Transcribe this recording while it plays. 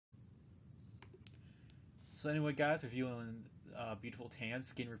So anyway, guys, reviewing Beautiful Tan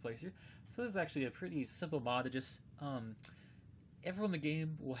Skin Replacer. So this is actually a pretty simple mod. It just everyone in the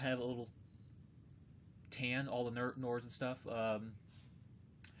game will have a little tan, all the Nords and stuff, and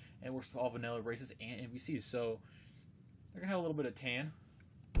it works for all vanilla races and NPCs. So they're gonna have a little bit of tan.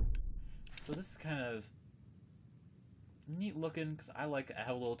 So this is kind of neat looking because I like to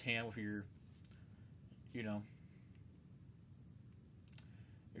have a little tan with your, you know,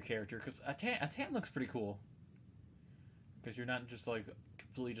 your character, because a tan looks pretty cool because you're not just like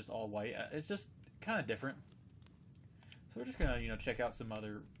completely just all white. It's just kind of different. So we're just gonna check out some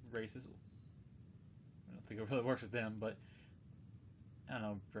other races. I don't think it really works with them, but I don't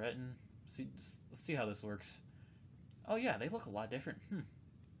know, Breton. Let's see how this works. Oh yeah, they look a lot different.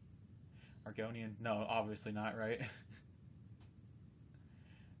 Argonian? No, obviously not, right?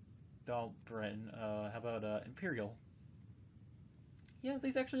 Don't Breton. How about Imperial? Yeah,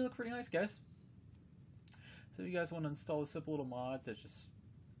 these actually look pretty nice, guys. So if you guys want to install a simple little mod that just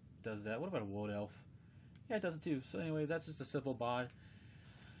does that. What about a Wood Elf? Yeah, it does it too. So anyway, that's just a simple mod.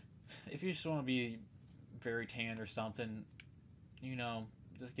 If you just want to be very tan or something,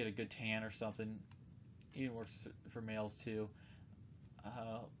 just get a good tan or something. Even works for males too.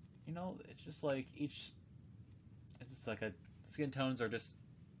 It's just like it's just like skin tones are just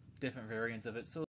different variants of it. So